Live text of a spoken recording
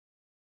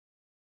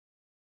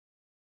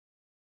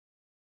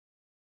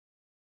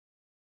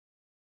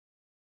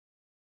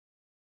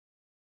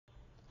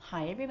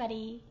Hi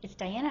everybody, it's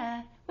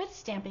Diana with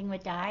Stamping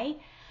with Di.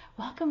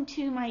 Welcome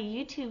to my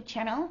YouTube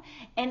channel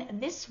and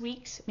this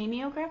week's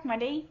Mimeograph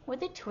Monday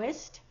with a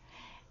twist.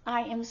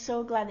 I am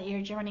so glad that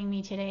you're joining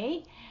me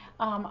today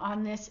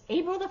on this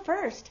April the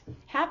 1st.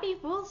 Happy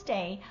Fool's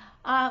Day.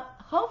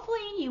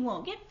 Hopefully you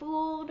won't get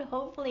fooled.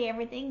 Hopefully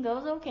everything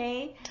goes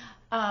okay.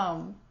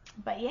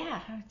 But yeah,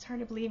 it's hard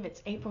to believe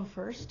it's April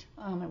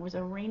 1st. It was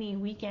a rainy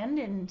weekend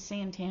in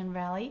Santan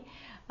Valley.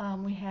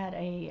 We had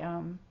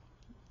a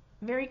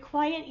very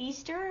quiet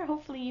Easter.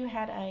 Hopefully you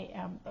had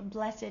a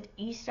blessed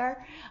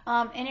Easter.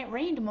 And it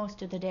rained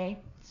most of the day.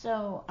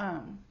 So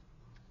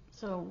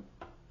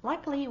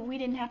luckily we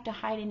didn't have to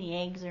hide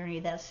any eggs or any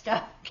of that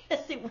stuff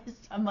because it was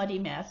a muddy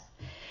mess.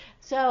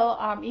 So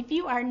if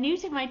you are new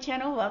to my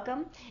channel,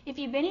 welcome. If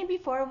you've been here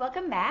before,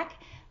 welcome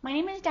back. My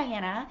name is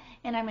Diana,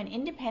 and I'm an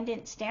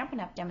independent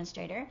Stampin' Up!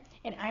 Demonstrator,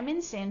 and I'm in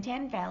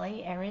Santan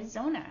Valley,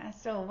 Arizona.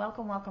 So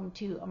welcome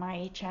to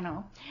my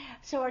channel.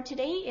 So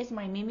today is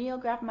my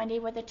Mimeograph Monday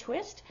with a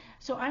twist.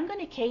 So I'm going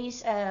to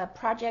case a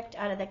project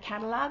out of the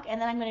catalog,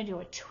 and then I'm going to do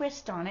a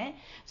twist on it.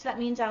 So that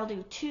means I'll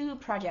do 2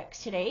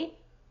 projects today.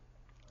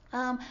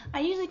 I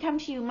usually come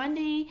to you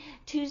Monday,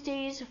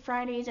 Tuesdays,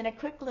 Fridays, and a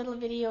quick little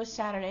video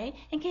Saturday,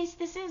 in case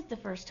this is the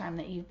first time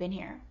that you've been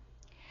here.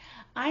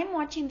 I'm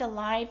watching the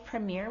live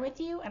premiere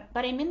with you,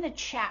 but I'm in the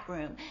chat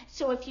room.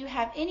 So if you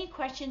have any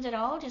questions at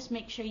all, just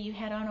make sure you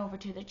head on over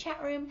to the chat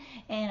room,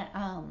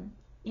 and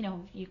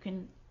you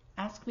can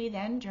ask me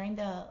then during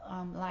the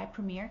live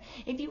premiere.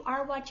 If you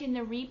are watching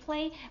the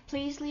replay,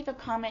 please leave a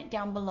comment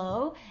down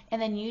below,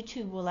 and then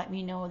YouTube will let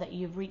me know that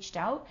you've reached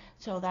out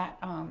so that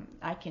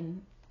I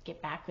can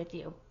get back with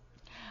you.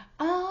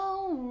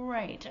 All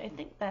right, I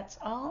think that's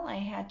all I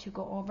had to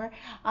go over.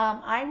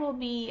 I will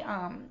be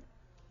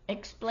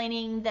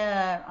explaining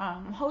the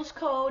host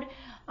code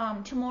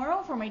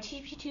tomorrow for my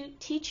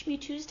Teach Me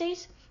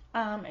Tuesdays,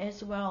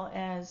 as well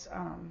as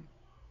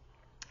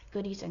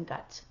goodies and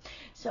guts.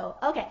 So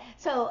okay,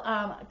 so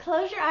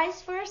close your eyes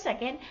for a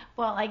second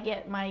while I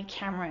get my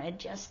camera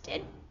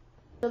adjusted.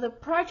 So the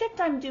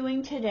project I'm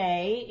doing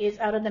today is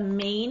out of the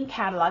main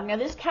catalog. Now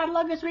this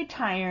catalog is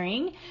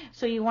retiring,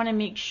 so you want to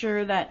make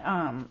sure that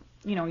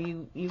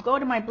you go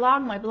to my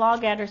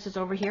blog address is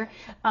over here,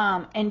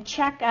 and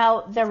check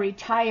out the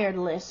retired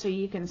list so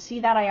you can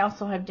see that. I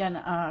also have done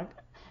a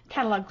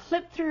catalog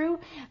flip through.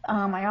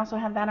 I also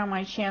have that on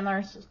my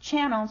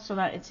channel so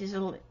that it's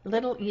a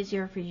little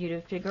easier for you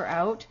to figure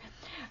out.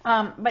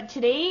 But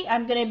today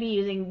I'm going to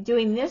be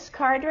doing this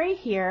card right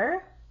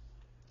here.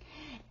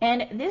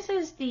 And this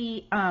is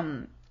the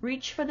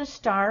Reach for the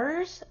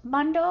Stars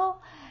bundle,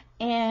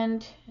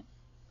 and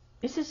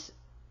this is,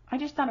 I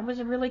just thought it was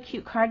a really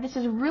cute card. This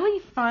is a really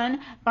fun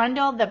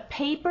bundle. The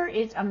paper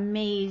is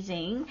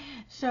amazing,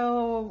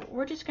 so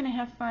we're just going to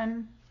have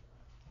fun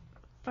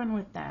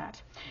with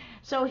that.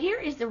 So here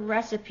is the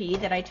recipe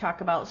that I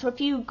talk about. So if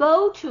you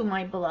go to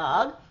my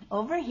blog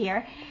over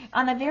here,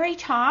 on the very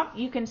top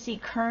you can see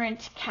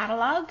current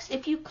catalogs.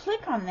 If you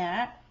click on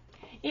that,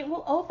 it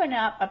will open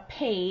up a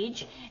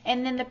page,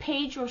 and then the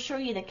page will show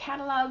you the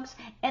catalogs,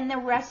 and the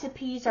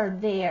recipes are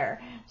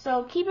there.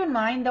 So keep in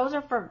mind, those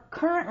are for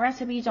current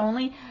recipes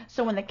only.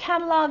 So when the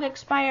catalog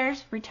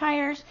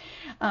retires,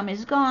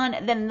 is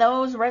gone, then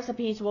those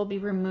recipes will be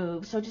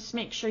removed. So just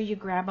make sure you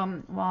grab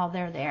them while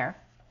they're there.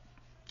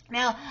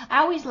 Now,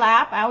 I always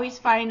laugh. I always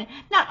find,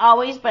 not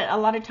always, but a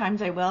lot of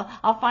times I will.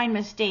 I'll find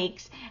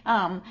mistakes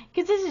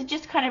because this is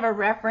just kind of a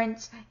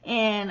reference,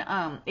 and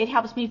it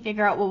helps me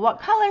figure out, well, what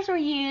colors were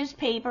used,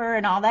 paper,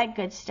 and all that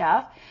good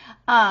stuff.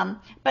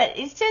 But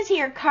it says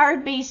here,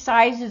 card base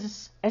size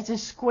is a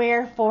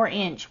square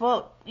 4-inch.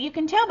 Well, you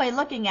can tell by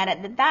looking at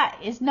it that that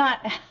is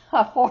not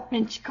a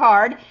 4-inch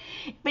card.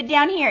 But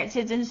down here it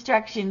says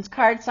instructions,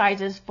 card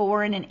sizes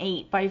 4 and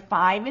 1/8 by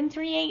 5 and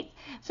 3/8.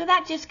 So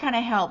that just kind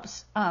of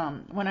helps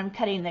when I'm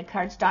cutting the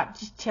cardstock,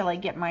 just till I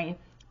get my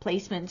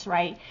placements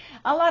right.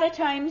 A lot of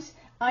times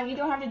you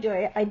don't have to do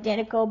it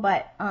identical,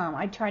 but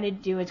I try to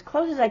do as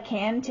close as I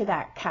can to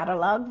that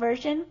catalog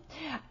version.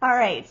 All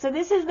right, so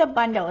this is the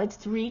bundle.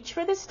 It's Reach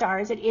for the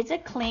Stars. It is a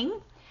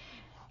cling.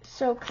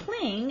 So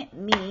cling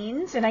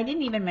means, and I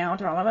didn't even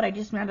mount all of it, I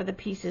just mounted the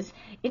pieces.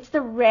 It's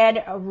the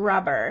red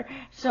rubber.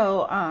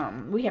 So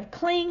we have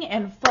cling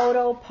and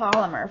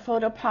photopolymer.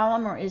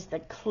 Photopolymer is the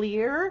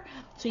clear,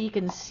 so you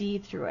can see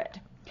through it.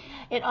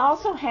 It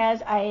also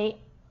has a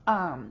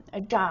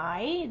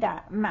die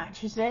that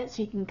matches it,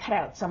 so you can cut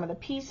out some of the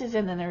pieces,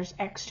 and then there's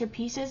extra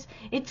pieces.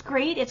 It's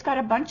great. It's got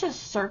a bunch of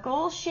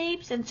circle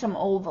shapes and some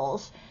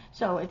ovals,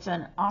 so it's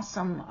an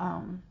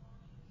awesome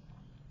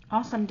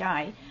awesome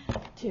die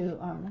to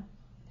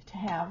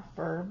have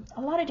for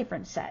a lot of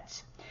different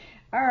sets.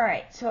 All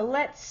right, so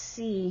let's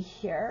see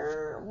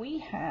here. We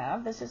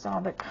have, this is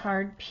all the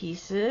card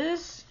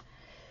pieces,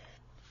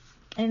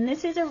 and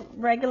this is a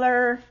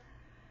regular,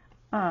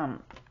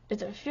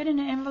 does it fit in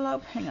an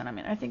envelope? Hang on a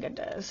minute, I think it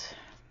does.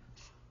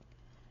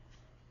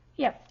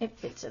 Yep, it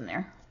fits in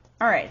there.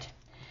 All right,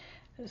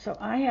 so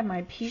I have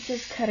my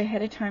pieces cut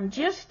ahead of time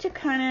just to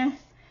kind of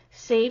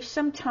save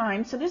some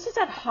time. So this is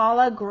that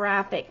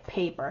holographic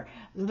paper.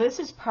 This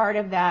is part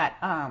of that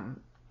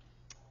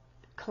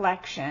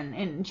collection,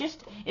 and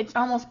just, it's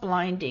almost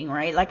blinding,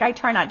 right? Like, I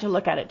try not to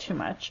look at it too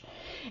much.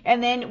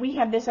 And then we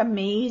have this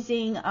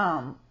amazing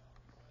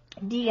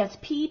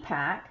DSP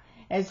pack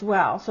as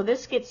well. So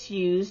this gets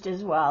used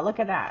as well. Look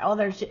at that. Oh,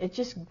 it's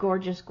just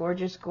gorgeous,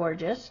 gorgeous,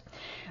 gorgeous.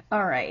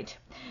 All right.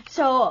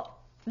 So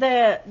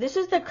this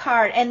is the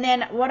card, and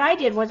then what I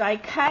did was I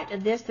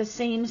cut this the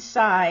same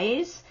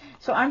size.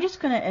 So I'm just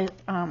going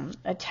to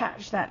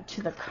attach that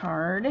to the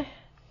card.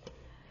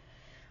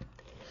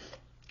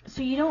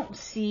 So you don't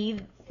see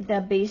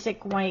the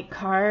basic white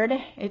card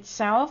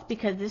itself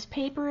because this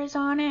paper is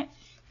on it.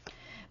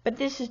 But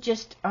this is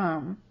just,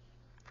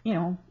 you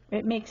know,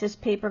 it makes this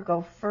paper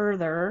go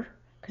further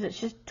because it's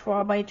just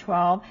 12 by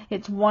 12.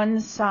 It's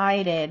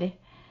one-sided.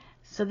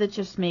 So that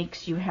just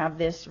makes you have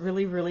this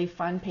really, really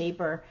fun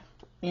paper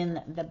in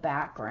the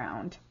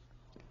background.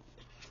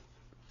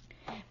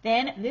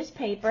 Then this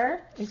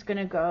paper is going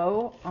to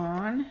go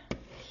on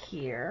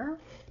here.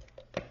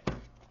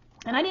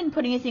 And I didn't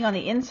put anything on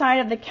the inside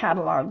of the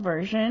catalog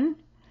version.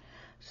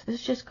 So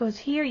this just goes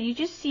here. You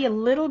just see a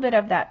little bit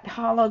of that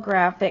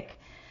holographic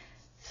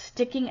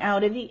sticking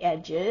out of the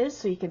edges.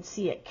 So you can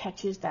see it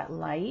catches that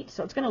light.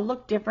 So it's going to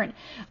look different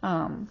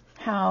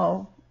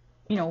how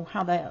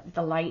the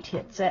light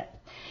hits it.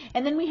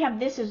 And then we have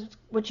this,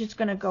 which is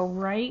going to go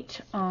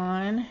right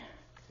on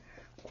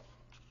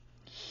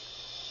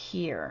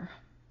here.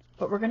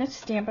 But we're going to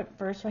stamp it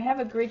first. So I have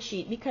a grid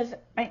sheet because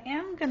I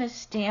am going to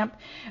stamp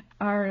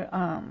our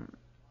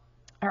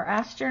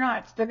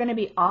astronauts. They're going to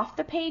be off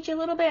the page a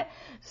little bit.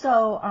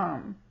 So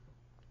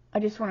I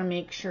just want to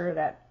make sure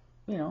that,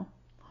 you know,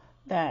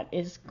 that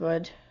is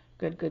good,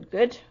 good, good,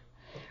 good.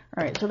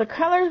 All right, so the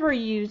colors we're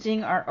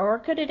using are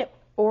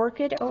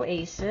Orchid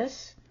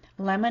Oasis,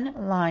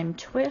 Lemon Lime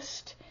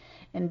Twist,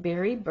 and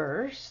Berry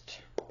Burst.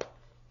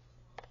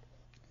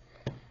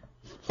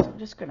 So I'm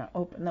just going to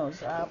open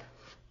those up.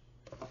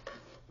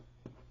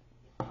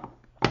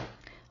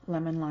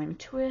 Lemon Lime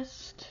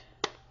Twist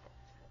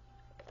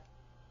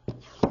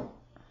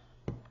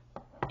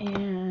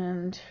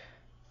and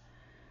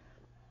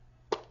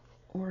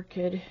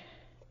Orchid.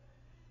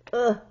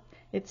 Ugh,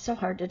 it's so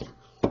hard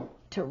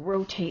to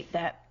rotate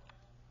that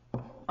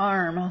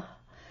arm.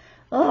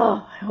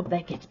 Oh, I hope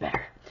that gets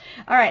better.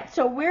 All right,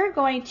 so we're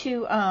going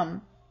to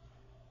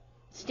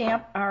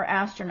stamp our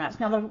astronauts.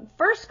 Now the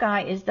first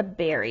guy is the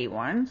berry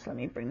one. So let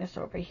me bring this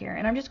over here,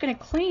 and I'm just going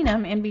to clean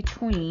them in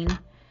between.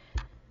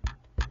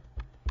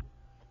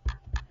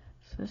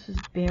 This is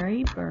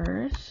Berry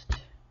Burst,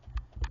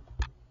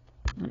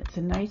 and it's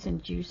a nice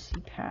and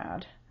juicy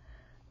pad,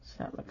 so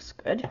that looks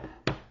good.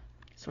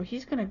 So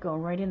he's going to go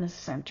right in the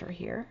center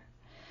here,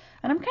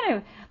 and I'm kind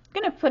of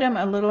going to put him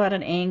a little at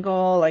an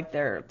angle, like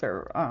they're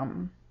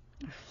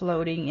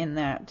floating in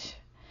that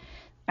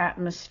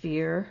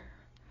atmosphere.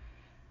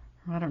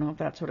 I don't know if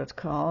that's what it's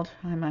called.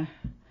 I'm a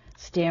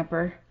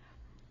stamper,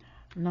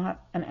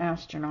 not an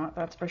astronaut,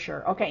 that's for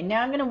sure. Okay,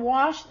 now I'm going to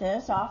wash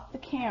this off the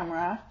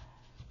camera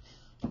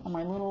on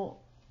my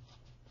little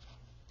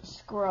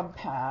scrub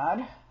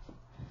pad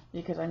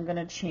because I'm going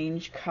to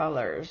change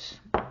colors.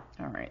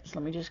 All right, so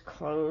let me just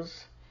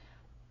close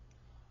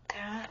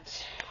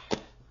that.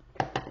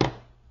 All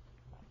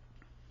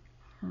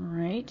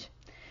right,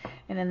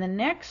 and then the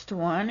next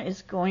one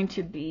is going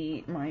to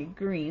be my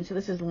green. So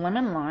this is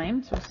Lemon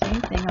Lime. So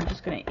same thing, I'm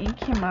just going to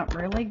ink him up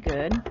really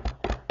good.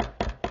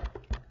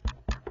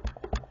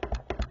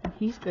 And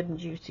he's good and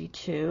juicy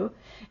too.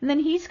 And then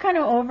he's kind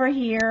of over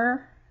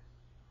here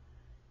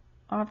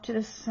off to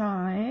the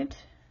side.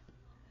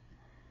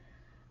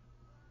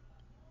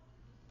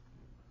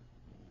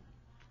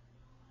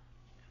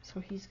 So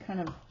he's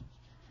kind of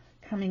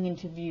coming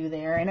into view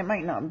there, and it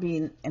might not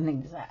be an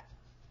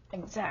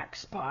exact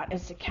spot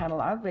as the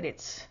catalog, but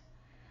it's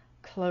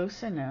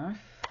close enough.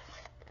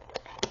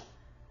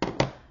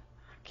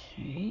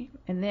 Okay,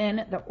 and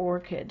then the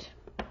orchid.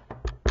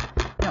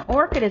 Now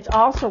orchid is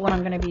also what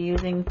I'm going to be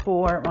using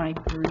for my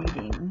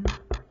greeting.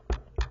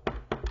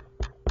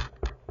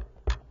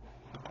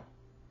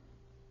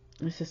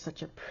 This is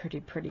such a pretty,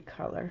 pretty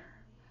color.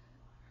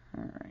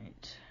 All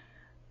right.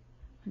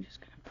 I'm just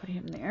going to put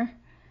him there.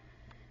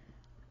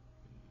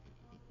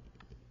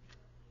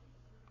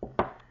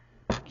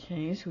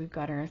 Okay, so we've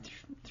got our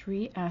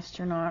three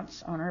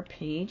astronauts on our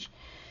page.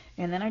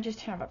 And then I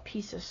just have a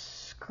piece of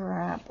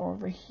scrap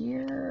over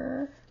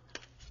here.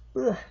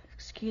 Ugh,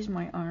 excuse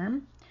my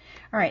arm.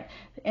 All right,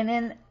 and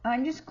then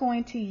I'm just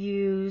going to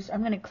use, I'm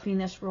going to clean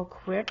this real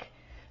quick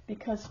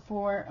because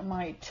for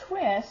my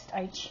twist,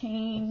 I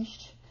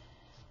changed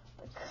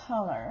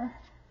color.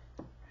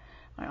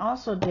 I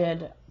also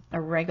did a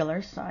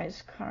regular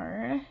size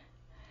card.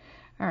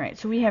 All right,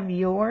 so we have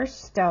Your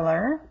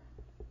Stellar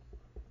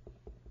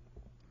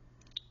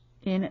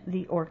in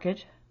the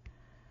orchid.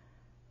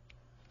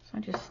 So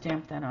I just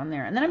stamped that on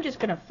there. And then I'm just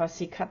going to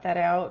fussy cut that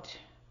out.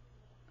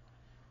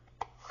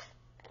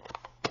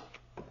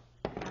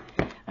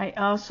 I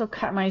also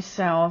cut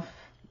myself,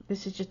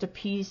 this is just a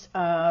piece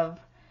of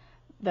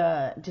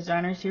the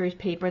designer series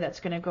paper that's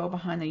going to go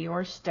behind the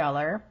Your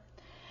Stellar.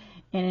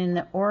 And in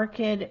the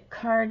orchid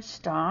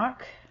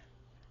cardstock,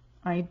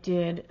 I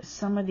did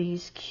some of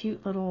these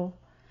cute little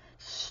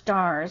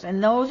stars,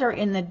 and those are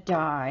in the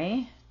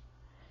die.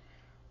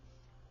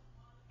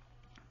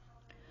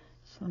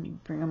 So let me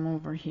bring them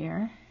over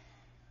here.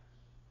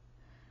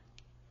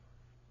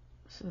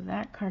 So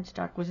that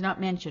cardstock was not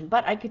mentioned,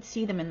 but I could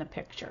see them in the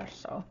picture.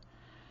 So,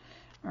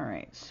 all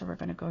right, so we're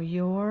going to go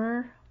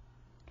Your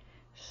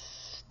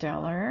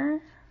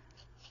Stellar.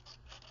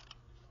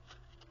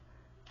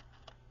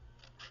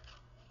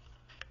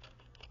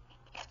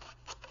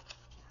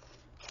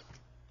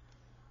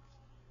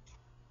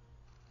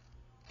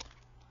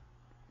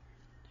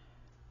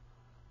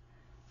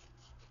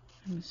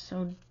 I'm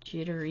so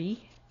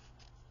jittery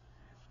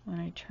when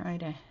I try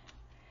to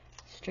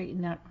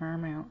straighten that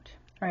arm out.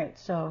 All right,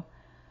 so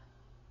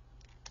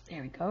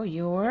there we go,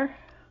 Your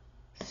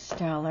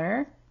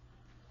Stellar.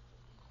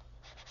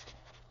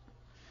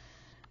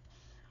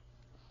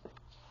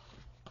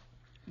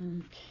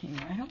 Okay,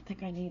 I don't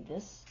think I need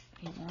this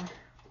anymore.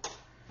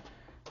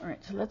 All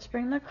right, so let's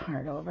bring the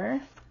card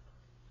over.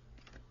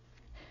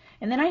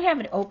 And then I have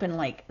it open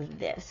like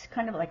this,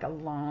 kind of like a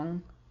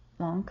long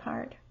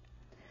card.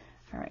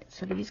 All right,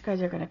 so these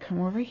guys are going to come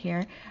over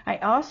here. I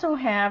also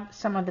have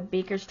some of the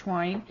baker's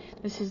twine.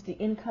 This is the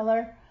In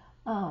Color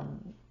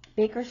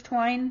baker's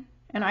twine,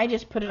 and I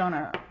just put it on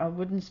a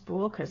wooden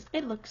spool because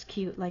it looks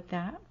cute like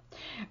that.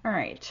 All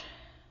right.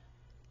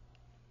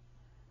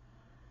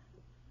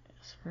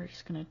 So we're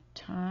just going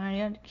to tie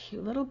a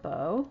cute little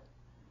bow.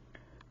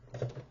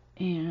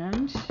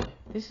 And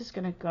this is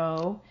going to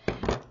go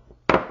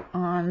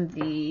on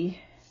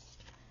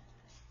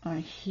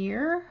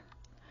here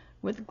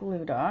with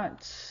glue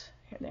dots.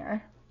 Here they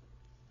are.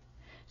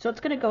 So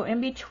it's going to go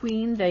in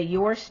between the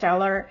Your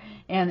Stellar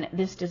and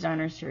this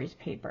designer series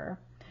paper.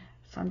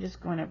 So I'm just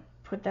going to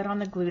put that on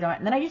the glue dot,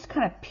 and then I just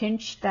kind of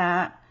pinch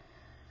that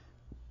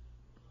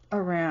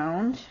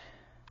around,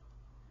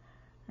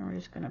 and we're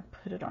just going to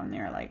put it on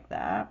there like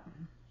that.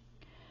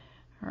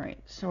 All right,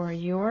 so our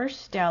Your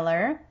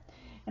Stellar,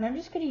 and I'm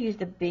just going to use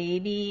the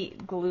baby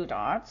glue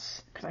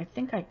dots because I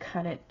think I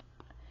cut it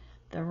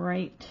the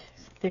right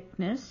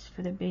thickness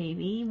for the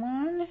baby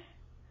one.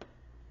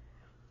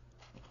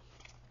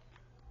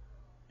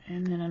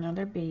 And then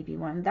another baby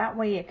one. That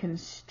way it can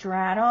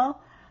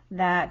straddle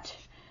that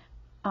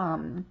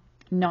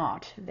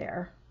knot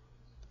there.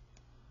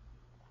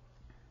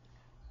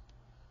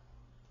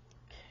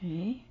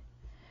 Okay.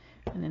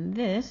 And then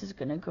this is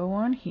going to go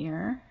on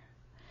here.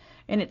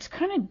 And it's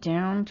kind of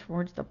down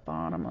towards the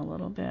bottom a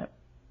little bit.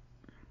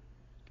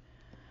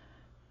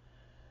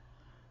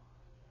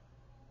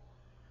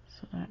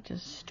 So that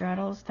just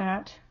straddles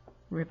that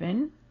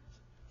ribbon.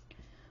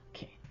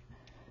 Okay.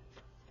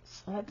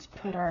 So let's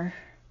put our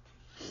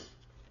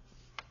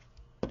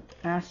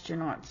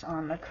astronauts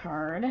on the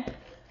card,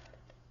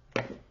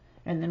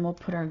 and then we'll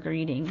put our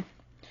greeting,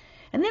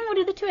 and then we'll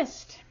do the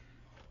twist.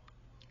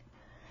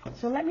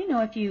 So let me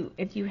know if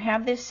you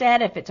have this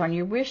set, if it's on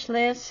your wish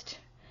list.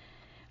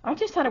 I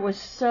just thought it was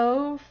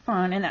so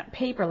fun, and that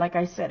paper, like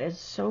I said, is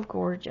so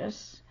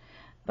gorgeous.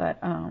 But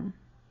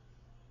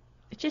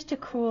it's just a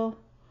cool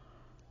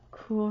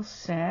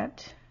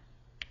set.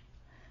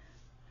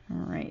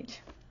 All right,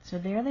 so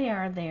there they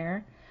are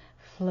there,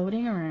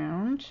 floating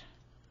around.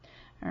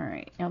 All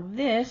right, now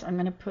this I'm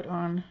going to put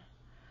on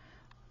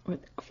with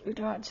glue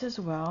dots as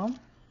well.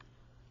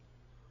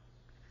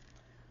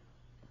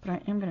 But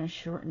I am going to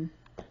shorten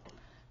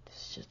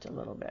this just a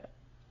little bit.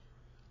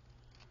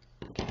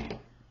 Okay.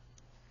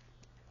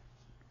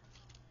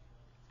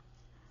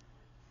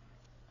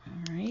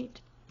 All right.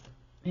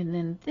 And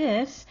then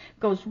this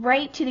goes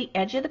right to the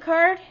edge of the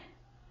card.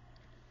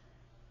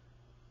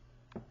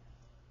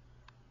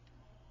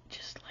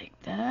 Just like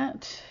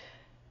that.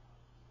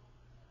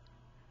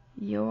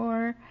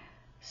 Your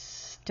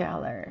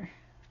Stellar.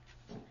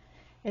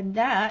 And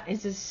that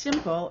is as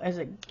simple as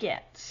it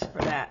gets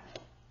for that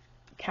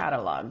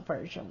catalog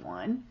version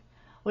one.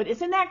 But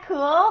isn't that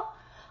cool?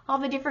 All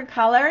the different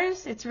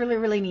colors. It's really,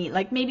 really neat.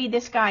 Like maybe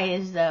this guy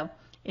is the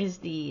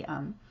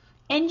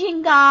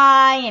engine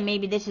guy, and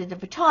maybe this is the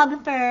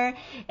photographer,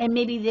 and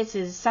maybe this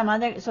is some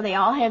other. So they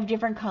all have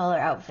different color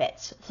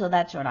outfits. So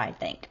that's what I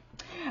think.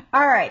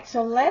 All right,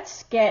 so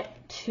let's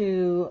get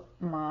to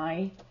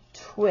my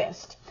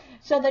twist.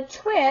 So the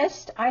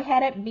twist, I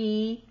had it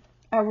be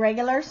a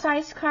regular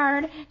size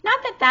card.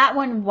 Not that that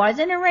one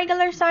wasn't a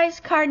regular size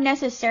card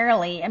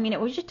necessarily. I mean,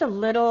 it was just a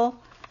little,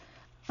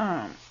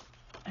 and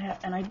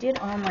I did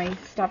all my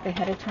stuff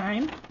ahead of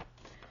time.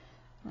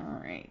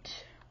 All right.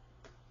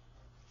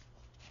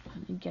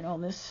 Let me get all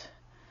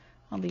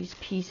these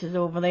pieces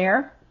over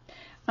there.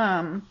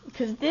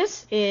 Because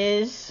this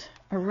is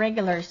a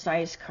regular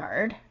size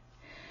card.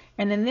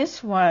 And then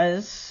this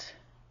was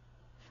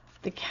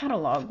the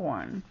catalog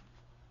one.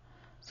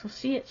 So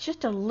see, it's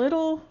just a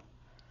little,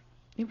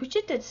 it was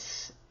just a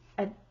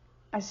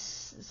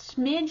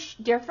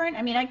smidge different.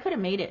 I mean, I could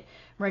have made it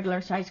regular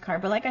size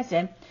card, but like I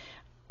said,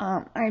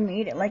 I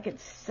made it like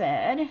it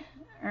said.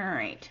 All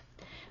right.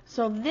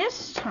 So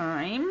this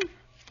time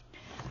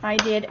I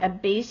did a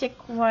basic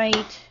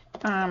white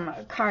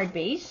card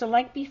base, so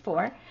like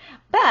before,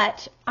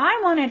 but I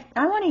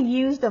want to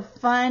use the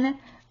fun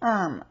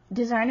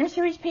designer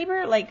series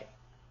paper, like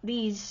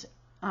these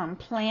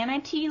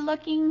planety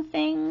looking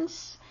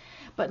things.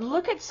 But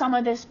look at some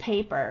of this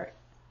paper.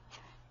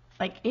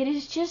 Like, it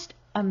is just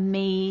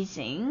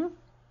amazing.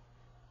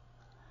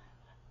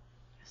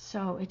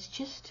 So it's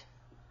just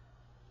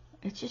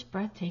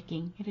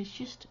breathtaking. It is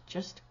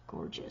just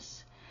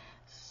gorgeous.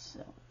 So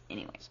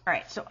anyways, all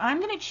right, so I'm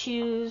going to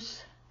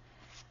choose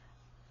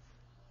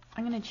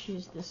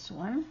this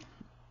one.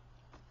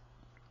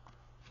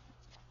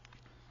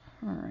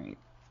 All right,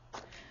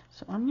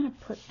 so I'm going to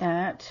put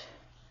that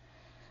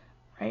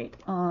right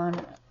on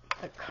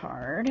the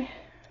card.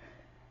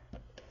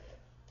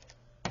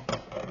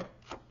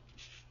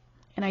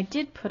 And I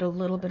did put a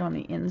little bit on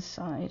the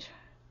inside.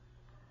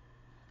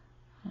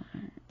 All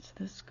right, so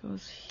this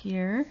goes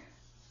here.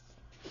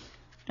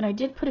 And I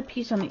did put a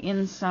piece on the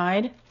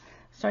inside.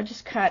 So I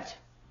just cut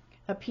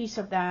a piece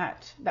of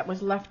that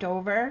was left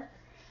over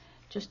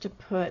just to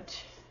put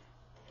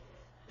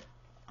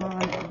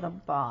on the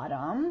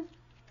bottom.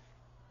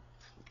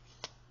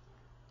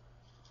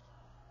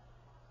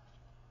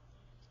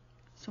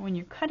 So when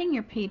you're cutting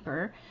your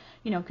paper,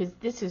 you know, because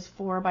this is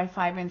 4 by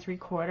 5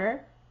 3/4,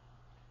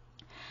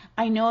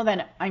 I know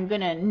that I'm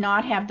going to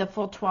not have the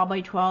full 12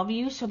 by 12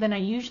 use, so then I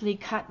usually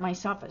cut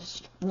myself a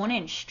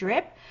 1-inch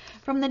strip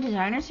from the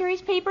designer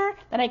series paper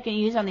that I can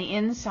use on the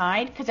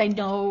inside, because I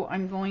know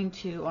I'm going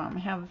to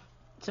have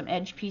some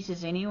edge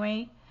pieces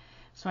anyway.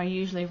 So I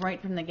usually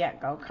right from the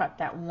get-go cut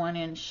that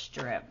 1-inch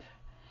strip,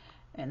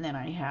 and then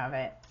I have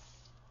it.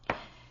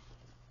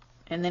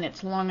 And then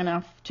it's long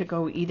enough to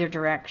go either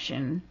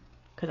direction,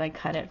 because I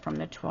cut it from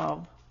the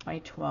 12 by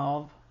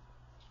 12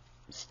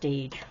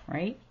 stage,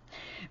 right?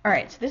 All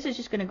right, so this is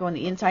just going to go on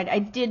the inside. I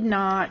did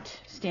not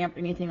stamp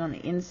anything on the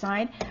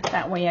inside.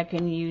 That way I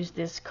can use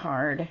this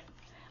card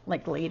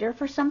like later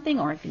for something,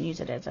 or I can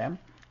use it as a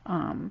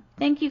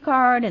thank you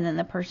card, and then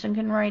the person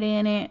can write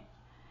in it.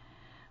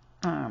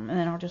 And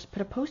then I'll just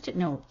put a post-it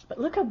note. But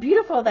look how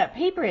beautiful that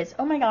paper is.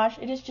 Oh my gosh,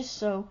 it is just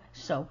so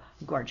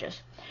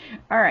gorgeous.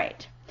 All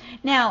right.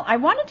 Now, I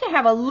wanted to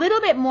have a little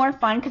bit more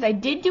fun, because I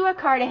did do a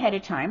card ahead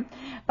of time,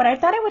 but I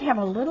thought I would have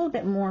a little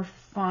bit more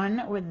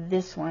fun with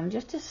this one,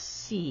 just to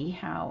see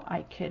how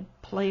I could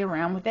play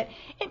around with it.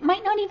 It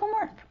might not even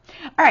work.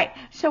 All right,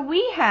 so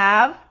we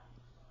have,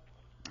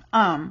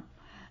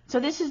 so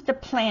this is the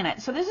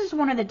planet. So this is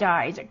one of the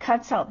dies. It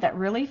cuts out that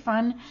really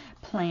fun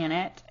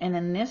planet, and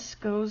then this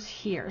goes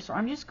here. So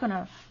I'm just going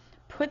to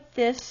put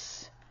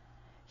this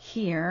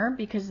here,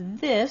 because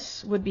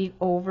this would be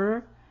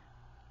over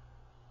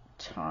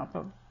top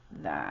of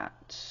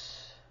that.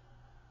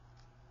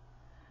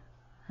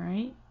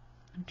 Right?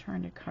 I'm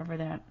trying to cover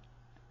that.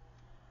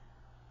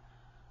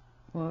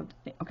 Well,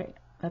 okay,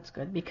 that's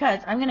good, because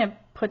I'm going to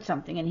put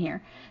something in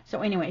here.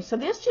 So anyway, so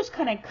this just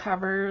kind of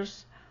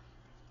covers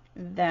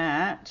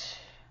that.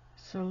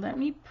 So let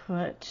me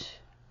put,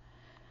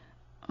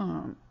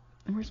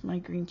 where's my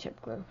green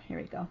tip glue? Here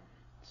we go.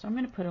 So I'm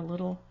going to put a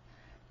little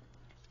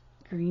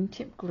green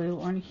tip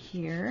glue on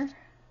here,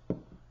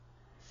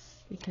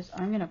 because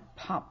I'm going to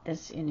pop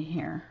this in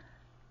here.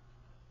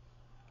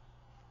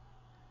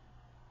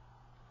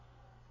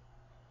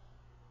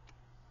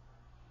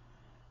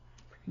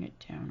 Bring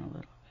it down a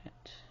little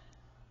bit,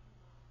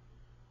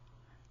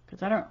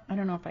 because I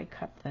don't know if I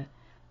cut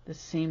the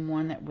same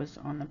one that was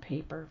on the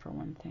paper, for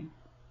one thing.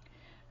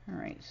 All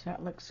right, so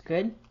that looks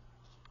good. And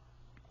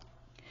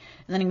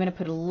then I'm going to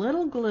put a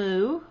little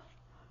glue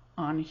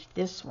on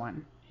this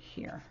one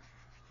here,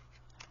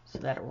 so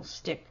that it will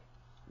stick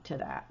to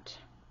that.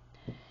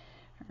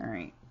 All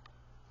right.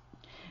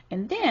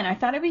 And then I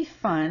thought it'd be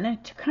fun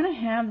to kind of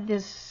have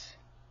this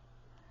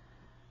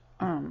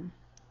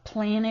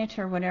planet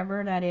or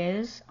whatever that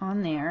is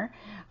on there.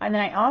 And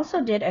then I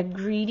also did a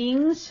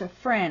greetings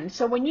friend.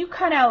 So when you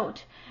cut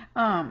out,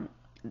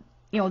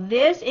 you know,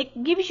 this,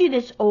 it gives you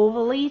this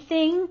ovally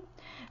thing.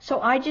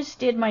 So I just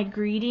did my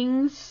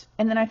greetings,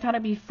 and then I thought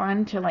it'd be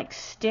fun to like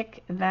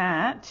stick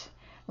that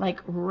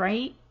like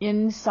right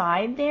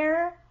inside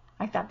there.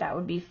 I thought that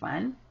would be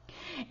fun.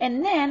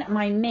 And then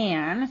my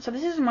man, so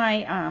this is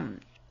my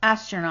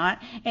astronaut,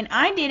 and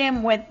I did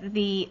him with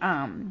the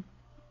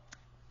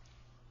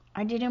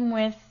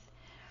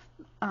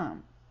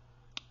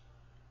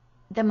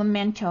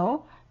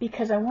memento,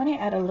 because I want to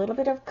add a little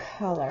bit of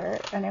color,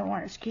 and I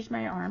want, excuse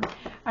my arm,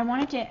 I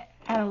wanted to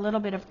add a little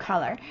bit of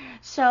color.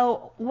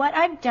 So what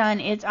I've done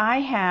is I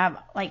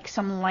have like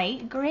some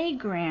light gray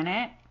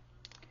granite,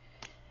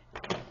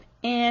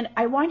 and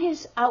I want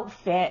his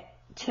outfit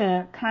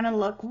to kind of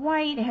look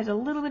white. It has a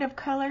little bit of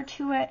color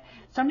to it.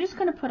 So I'm just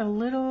going to put a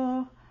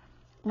little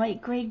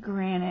light gray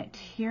granite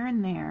here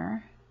and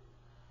there,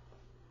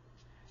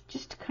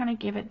 just to kind of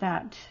give it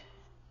that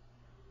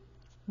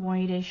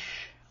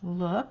whitish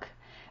look.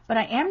 But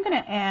I am going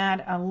to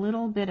add a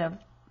little bit of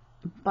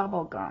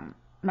bubble gum,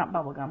 not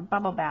bubble gum,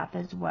 bubble bath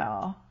as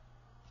well.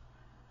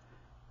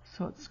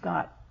 So it's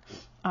got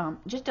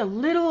just a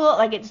little,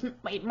 like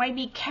it might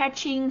be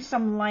catching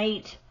some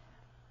light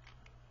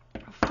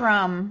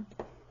from,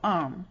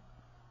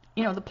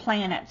 you know, the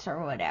planets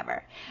or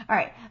whatever. All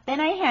right, then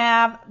I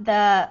have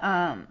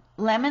the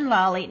Lemon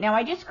Lolly. Now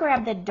I just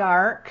grabbed the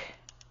dark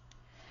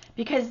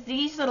because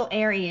these little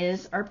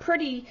areas are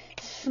pretty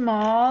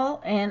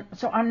small, and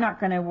so I'm not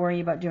going to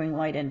worry about doing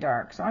light and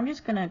dark. So I'm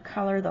just going to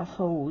color the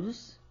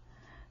hose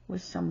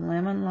with some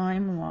Lemon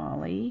Lime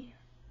Lolly.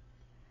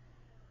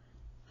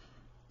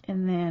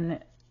 And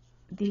then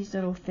these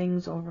little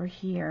things over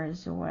here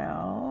as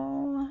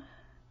well.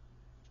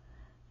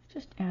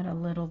 Just add a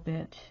little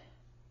bit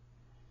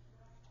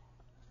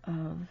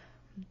of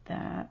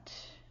that.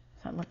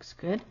 That looks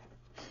good.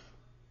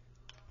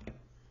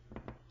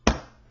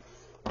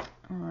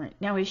 Alright,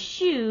 now his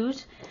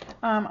shoes,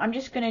 I'm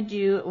just going to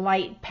do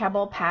light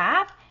pebble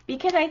path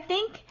because I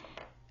think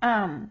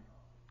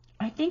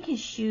his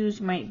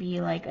shoes might be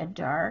like a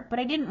dark, but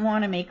I didn't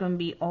want to make them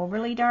be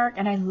overly dark.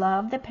 And I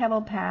love the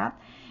pebble path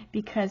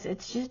because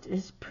it's just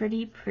is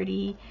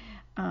pretty.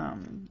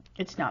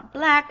 It's not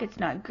black, it's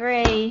not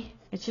gray,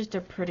 it's just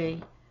a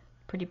pretty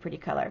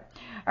color.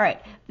 All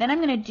right, then I'm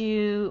going to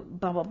do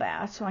bubble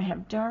bath. So I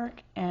have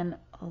dark and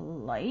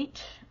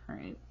light. All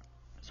right,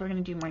 so we're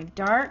going to do my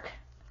dark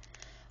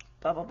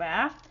bubble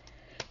bath.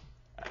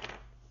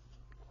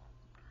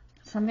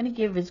 So I'm going to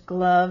give his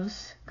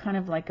gloves kind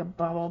of like a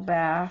bubble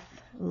bath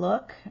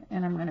look,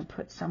 and I'm going to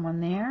put some on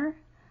there.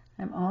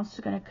 I'm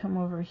also going to come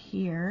over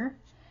here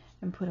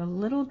and put a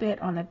little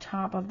bit on the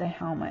top of the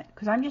helmet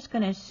because I'm just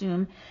going to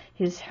assume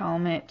his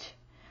helmet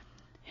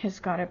has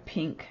got a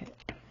pink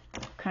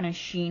kind of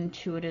sheen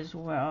to it as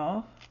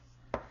well.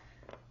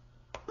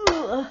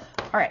 Ugh.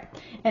 All right,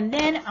 and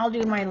then I'll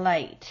do my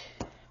light.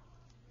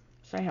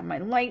 So I have my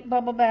light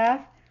bubble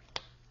bath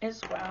as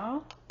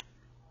well.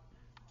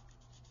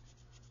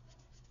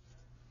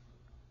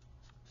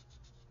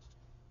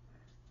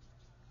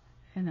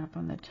 And up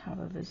on the top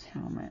of his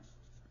helmet.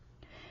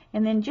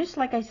 And then just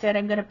like I said,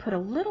 I'm going to put a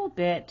little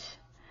bit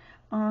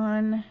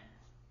on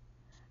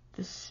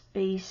the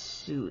space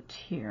suit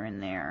here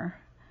and there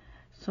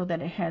so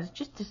that it has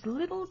just this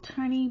little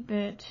tiny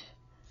bit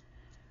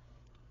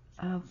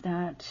of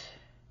that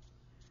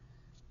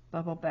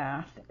bubble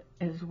bath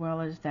as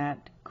well as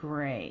that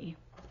gray.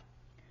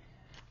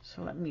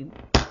 So let me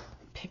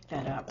pick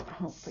that up.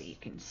 Hopefully you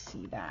can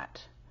see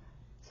that.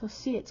 So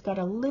see, it's got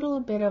a little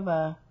bit of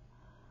a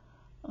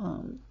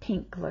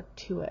pink look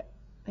to it.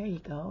 There you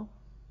go.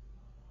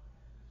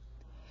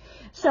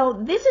 So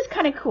this is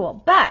kind of cool,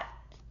 but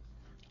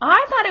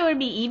I thought it would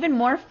be even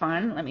more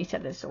fun. Let me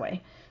set this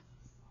away.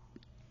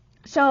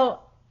 So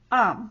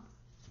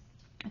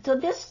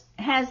this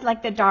has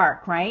like the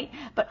dark, right?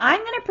 But I'm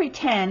going to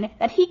pretend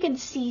that he can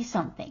see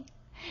something.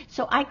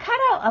 So I cut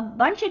out a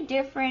bunch of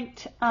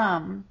different,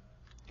 oh,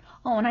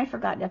 and I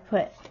forgot to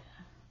put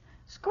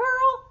squirrel.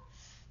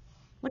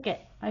 Look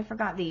it, I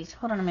forgot these.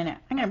 Hold on a minute.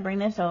 I'm going to bring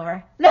this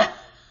over.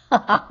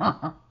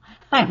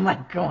 I'm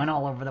like going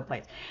all over the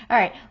place. All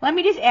right, let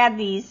me just add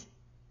these.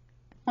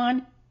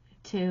 1,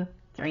 2,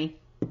 3.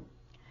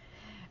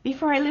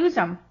 Before I lose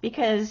them,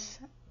 because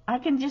I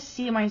can just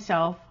see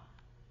myself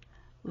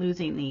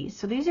losing these.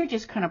 So these are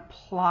just kind of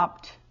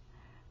plopped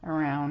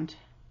around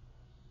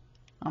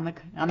on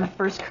the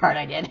first card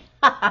I did.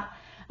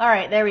 All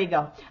right, there we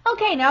go.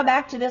 Okay, now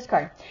back to this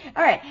card.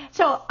 All right,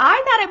 so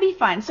I thought it'd be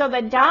fun. So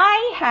the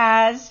die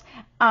has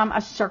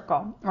a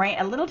circle, right?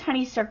 A little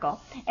tiny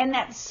circle. And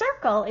that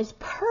circle is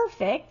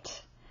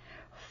perfect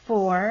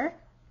for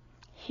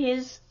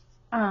his,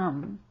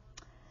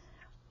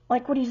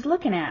 like what he's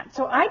looking at.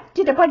 So I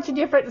did a bunch of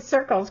different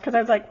circles because I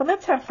was like, well,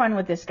 let's have fun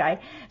with this guy.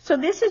 So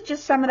this is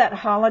just some of that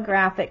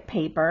holographic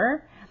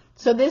paper.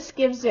 So this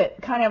gives it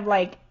kind of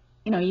like,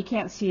 you know, you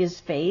can't see his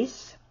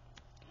face.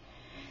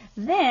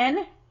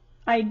 Then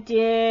I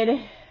did,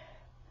 let's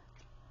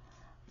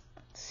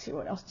see,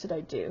 what else did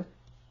I do?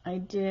 I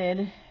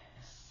did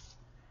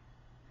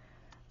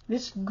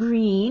this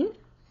green.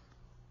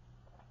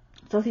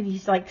 So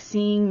he's like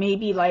seeing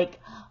maybe like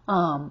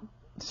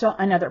so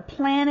another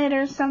planet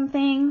or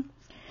something.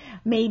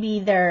 Maybe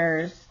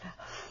there's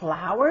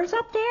flowers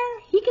up there.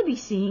 He could be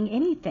seeing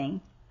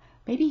anything.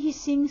 Maybe he's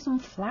seeing some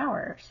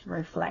flowers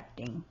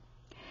reflecting.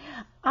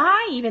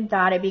 I even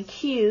thought it'd be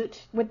cute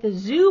with the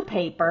zoo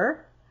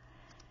paper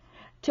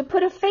to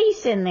put a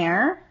face in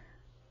there.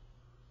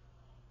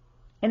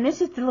 And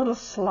this is the little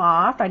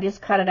sloth. I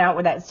just cut it out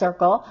with that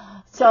circle.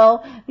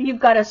 So you've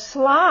got a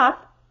sloth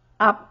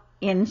up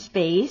in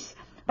space.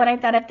 But I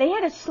thought if they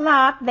had a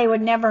sloth, they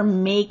would never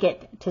make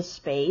it to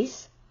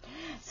space.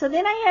 So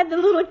then I had the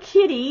little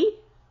kitty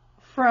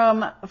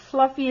from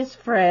Fluffiest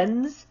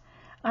Friends.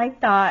 I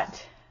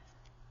thought,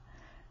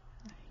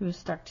 he was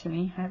stuck to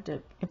me. I have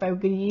to, if I were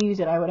going to use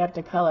it, I would have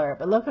to color it.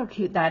 But look how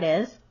cute that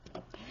is.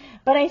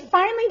 But I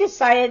finally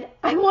decided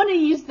I want to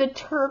use the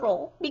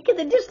turtle because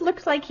it just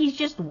looks like he's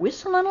just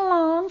whistling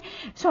along.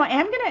 So I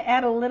am going to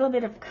add a little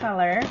bit of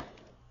color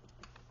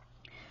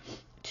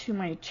to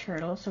my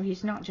turtle so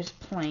he's not just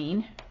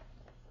plain.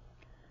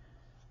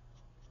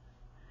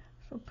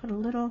 So put a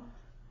little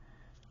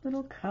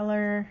little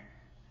color.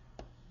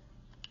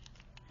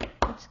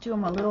 Let's do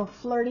him a little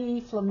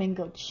flirty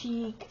flamingo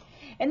cheek.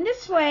 And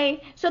this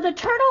way, so the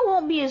turtle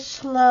won't be as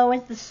slow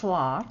as the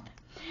sloth,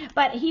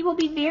 but he will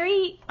be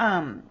very,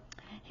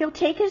 he'll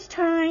take his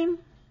time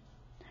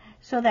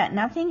so that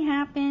nothing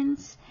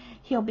happens.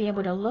 He'll be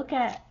able to look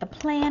at the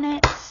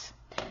planets.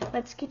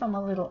 Let's give him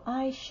a little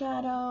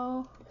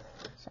eyeshadow.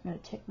 So I'm going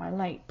to take my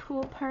light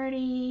pool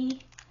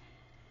party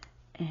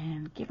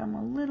and give him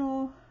a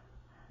little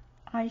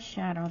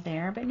eyeshadow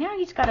there. But now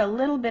he's got a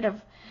little bit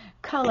of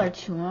color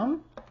to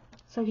him,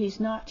 so he's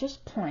not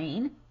just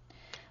plain.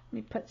 Let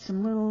me put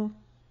some little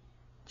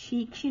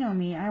cheeks. You know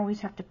me, I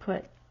always have to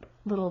put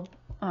little,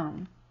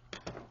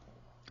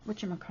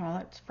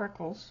 whatchamacallits,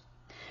 freckles.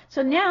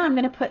 So now I'm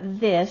going to put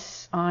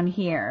this on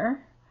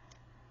here.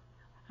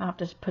 I'll have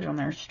to put it on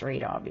there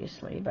straight,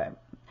 obviously, but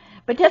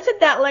doesn't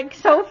that look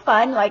so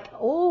fun? Like,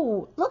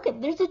 oh, look,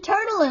 there's a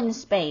turtle in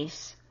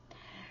space.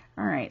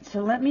 All right,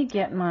 so let me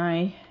get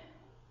I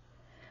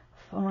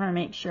want to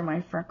make sure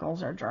my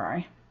freckles are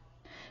dry.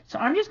 So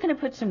I'm just going to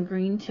put some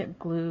green tip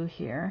glue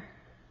here.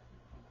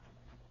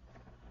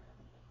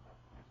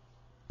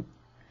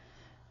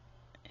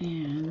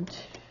 And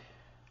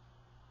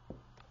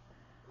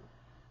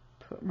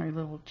put my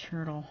little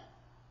turtle.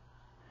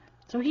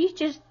 So he's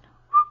just,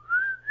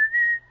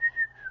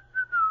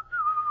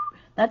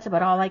 that's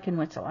about all I can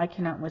whistle. I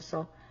cannot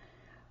whistle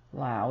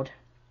loud.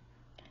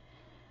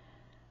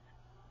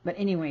 But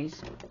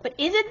anyways, but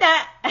isn't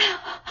that,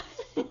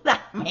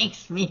 that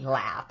makes me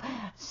laugh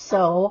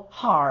so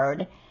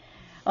hard.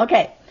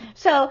 Okay,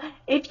 so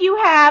if you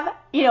have,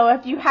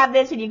 if you have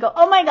this and you go,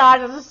 oh my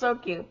gosh, this is so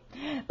cute.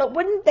 But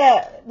wouldn't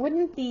the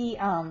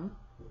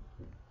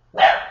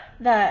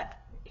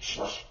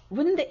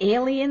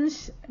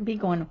aliens be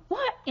going,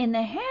 what in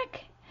the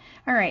heck?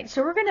 All right,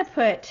 so we're going to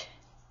put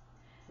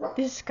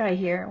this guy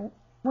here.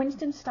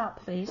 Winston,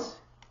 stop, please.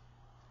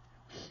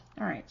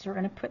 All right, so we're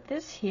going to put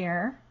this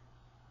here.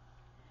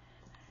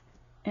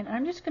 And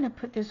I'm just going to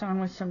put this on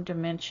with some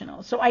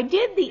dimensional. So I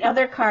did the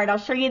other card. I'll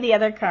show you the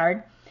other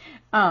card.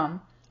 I'm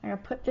going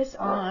to put this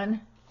on.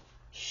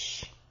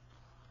 Shh.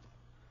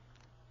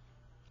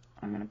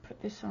 I'm going to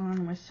put this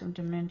on with some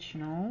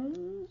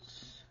dimensionals.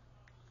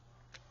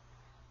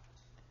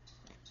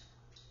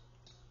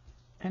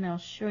 And I'll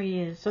show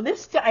you. So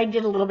this I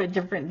did a little bit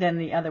different than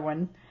the other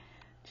one,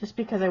 just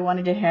because I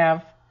wanted to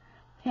have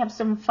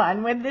some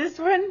fun with this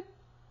one.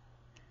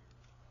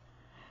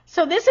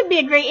 So this would be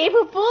a great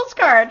April Fool's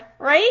card,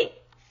 right?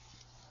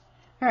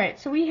 All right,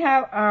 so we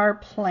have our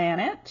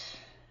planet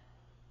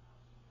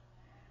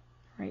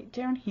right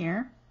down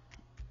here.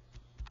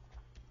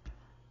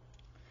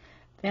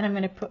 Then I'm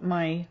going to put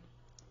my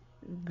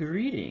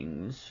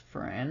greetings,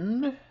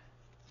 friend.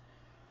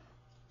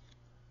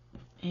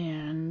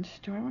 And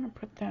do I want to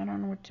put that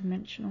on with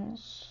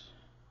dimensionals?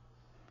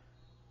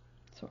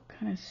 So it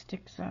kind of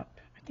sticks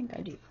up. I think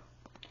I do.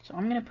 So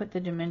I'm going to put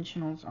the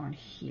dimensionals on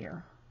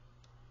here.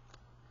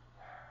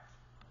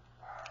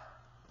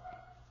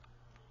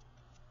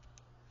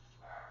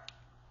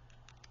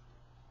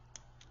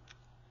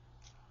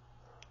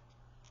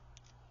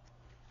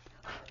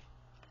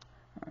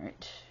 All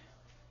right.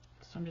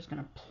 So I'm just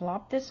going to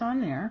plop this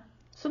on there.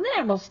 So then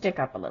it will stick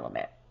up a little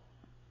bit.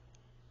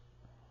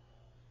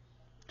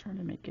 Trying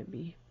to make it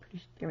be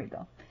pretty. There we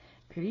go.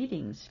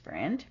 Greetings,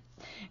 friend.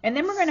 And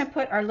then we're going to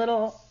put our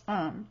little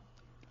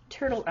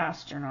turtle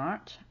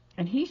astronaut,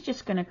 and he's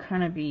just going to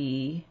kind of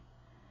be.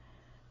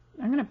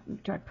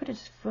 Do I put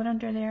his foot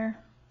under there?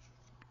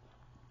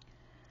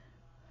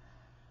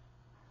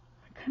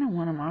 I kind of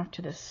want him off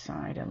to the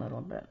side a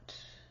little bit.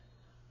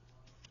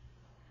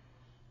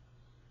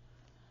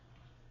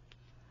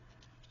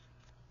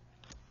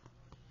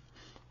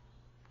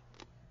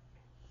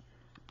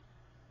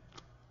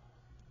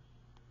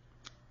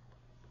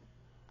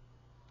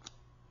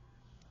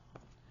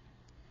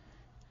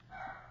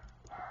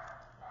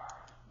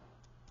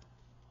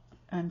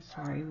 I'm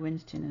sorry,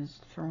 Winston is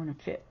throwing a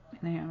fit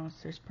in the house.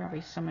 There's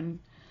probably someone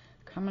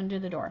coming to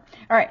the door.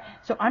 All right,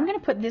 so I'm going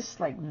to put this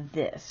like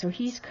this. So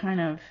he's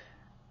kind of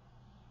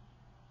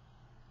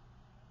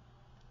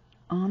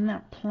on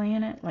that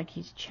planet, like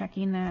he's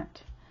checking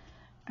that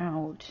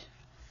out.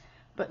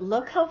 But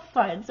look how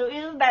fun. So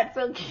isn't that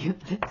so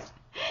cute?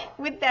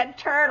 With that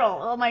turtle.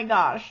 Oh my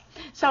gosh.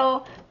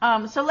 So,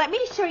 so let me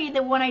show you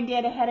the one I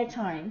did ahead of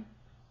time.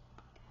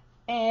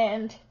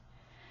 And,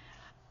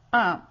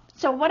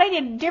 so what I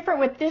did different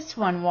with this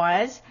one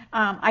was,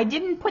 I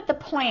didn't put the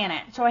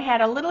planet, so I had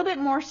a little bit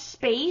more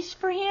space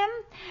for him.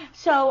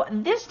 So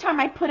this time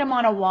I put him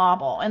on a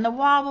wobble, and the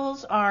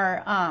wobbles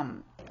are,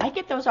 I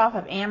get those off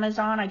of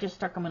Amazon. I just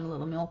stuck them in a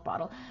little milk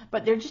bottle,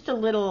 but they're just a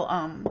little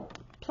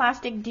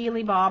plastic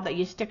dealy bob that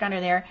you stick under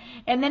there,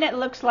 and then it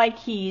looks like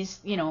he's,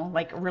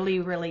 like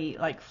really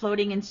like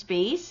floating in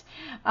space.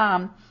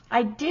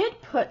 I did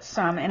put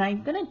some, and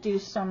I'm going to do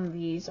some of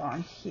these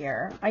on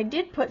here. I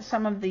did put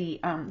some of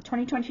the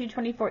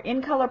 2022-24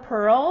 in color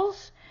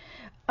pearls.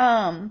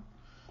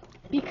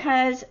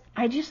 because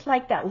I just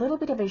like that little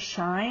bit of a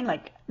shine,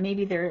 like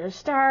maybe there are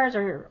stars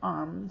or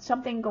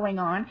something going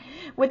on.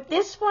 With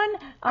this one,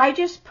 I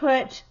just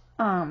cut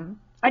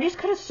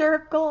a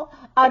circle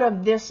out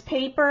of this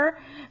paper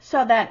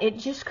so that it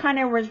just kind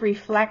of was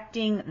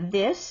reflecting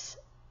this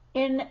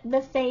in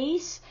the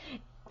face.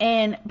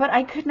 But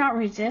I could not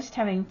resist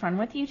having fun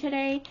with you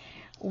today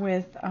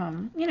with,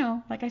 you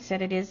know, like I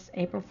said, it is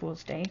April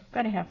Fool's Day.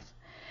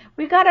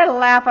 We gotta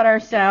laugh at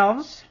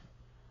ourselves.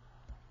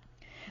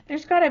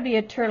 There's got to be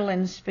a turtle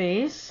in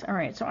space. All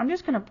right, so I'm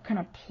just going to kind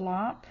of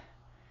plop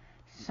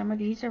some of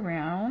these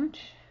around.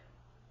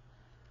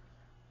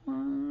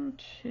 1,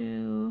 2.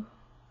 You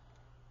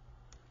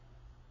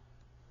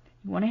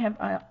want to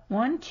have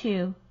 1,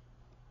 2.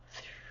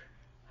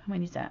 How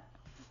many is that?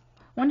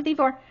 1, 2, 3,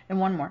 4, and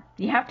one more.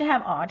 You have to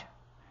have odd,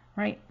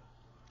 right?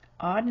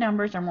 Odd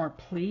numbers are more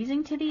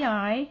pleasing to the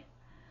eye.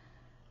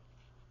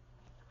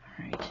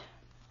 All right.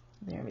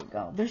 There we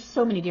go. There's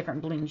so many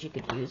different balloons you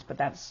could use, but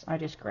I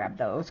just grabbed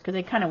those because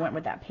they kind of went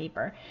with that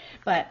paper.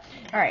 But,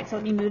 all right, so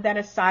let me move that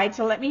aside.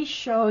 So let me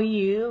show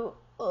you.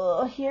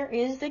 Here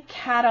is the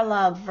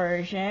catalog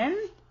version.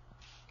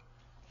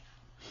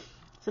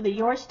 So the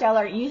Your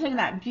Stellar, using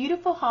that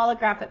beautiful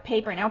holographic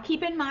paper. Now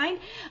keep in mind,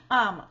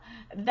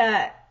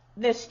 the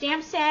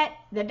stamp set,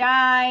 the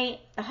die,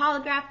 the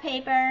holograph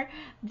paper,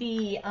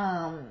 the,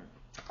 oh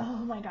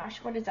my gosh,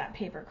 what is that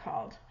paper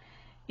called?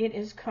 It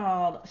is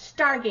called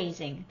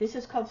Stargazing. This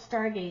is called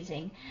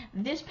Stargazing.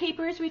 This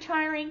paper is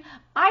retiring.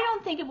 I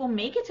don't think it will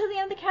make it to the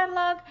end of the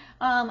catalog.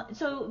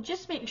 So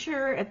just make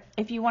sure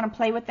if you want to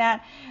play with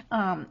that.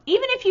 Even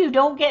if you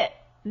don't get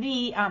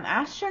the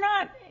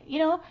astronaut, you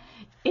know,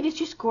 it is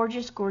just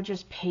gorgeous,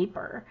 gorgeous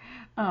paper.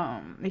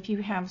 If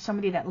you have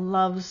somebody that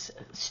loves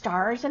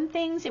stars and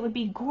things, it would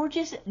be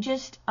gorgeous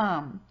just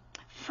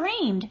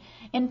framed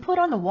and put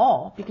on the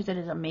wall because it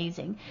is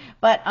amazing.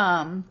 But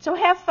so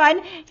have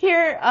fun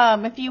here.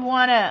 If you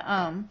want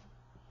to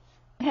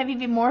have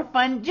even more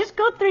fun, just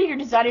go through your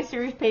designer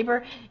series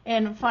paper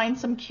and find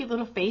some cute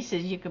little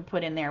faces you can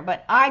put in there.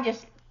 But I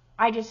just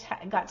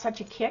got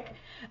such a kick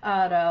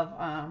out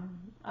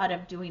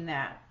of doing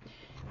that.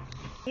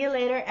 See you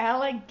later,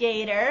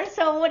 alligator.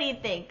 So what do you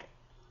think?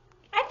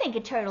 I think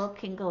a turtle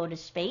can go to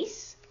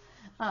space.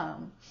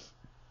 And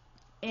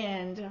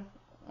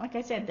like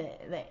I said,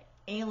 the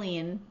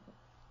alien,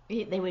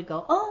 they would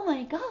go, oh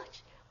my gosh,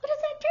 what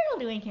is that turtle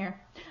doing here?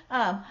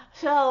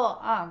 So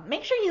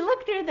make sure you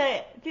look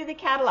through the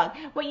catalog.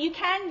 What you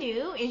can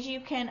do is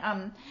you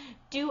can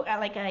do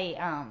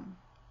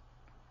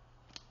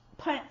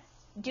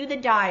do the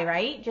die,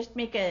 right? Just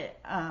make a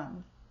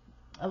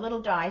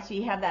little die so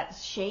you have that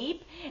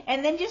shape,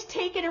 and then just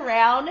take it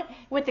around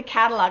with the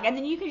catalog, and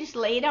then you can just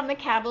lay it on the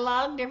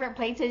catalog different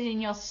places,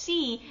 and you'll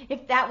see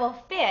if that will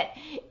fit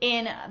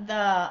in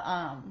the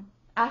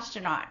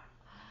astronaut.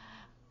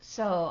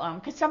 So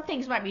because some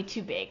things might be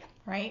too big,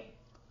 right?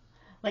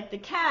 Like the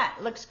cat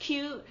looks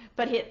cute,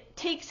 but it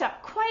takes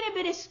up quite a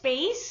bit of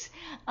space,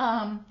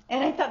 and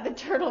I thought the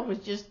turtle was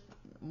just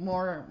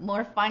more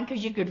fun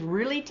because you could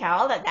really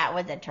tell that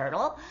was a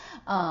turtle.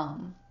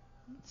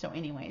 So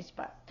anyways,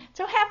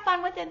 so have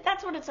fun with it.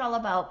 That's what it's all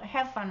about.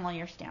 Have fun while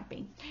you're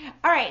stamping.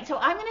 All right, so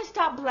I'm going to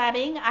stop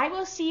blabbing. I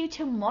will see you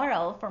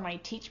tomorrow for my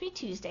Teach Me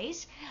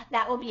Tuesdays.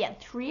 That will be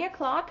at 3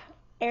 o'clock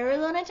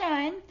Arizona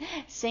time,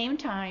 same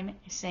channel.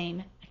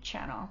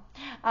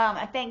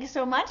 Thank you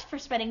so much for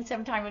spending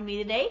some time with me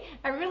today.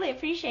 I really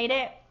appreciate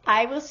it.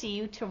 I will see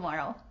you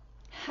tomorrow.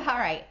 All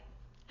right.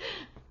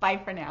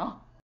 Bye for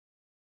now.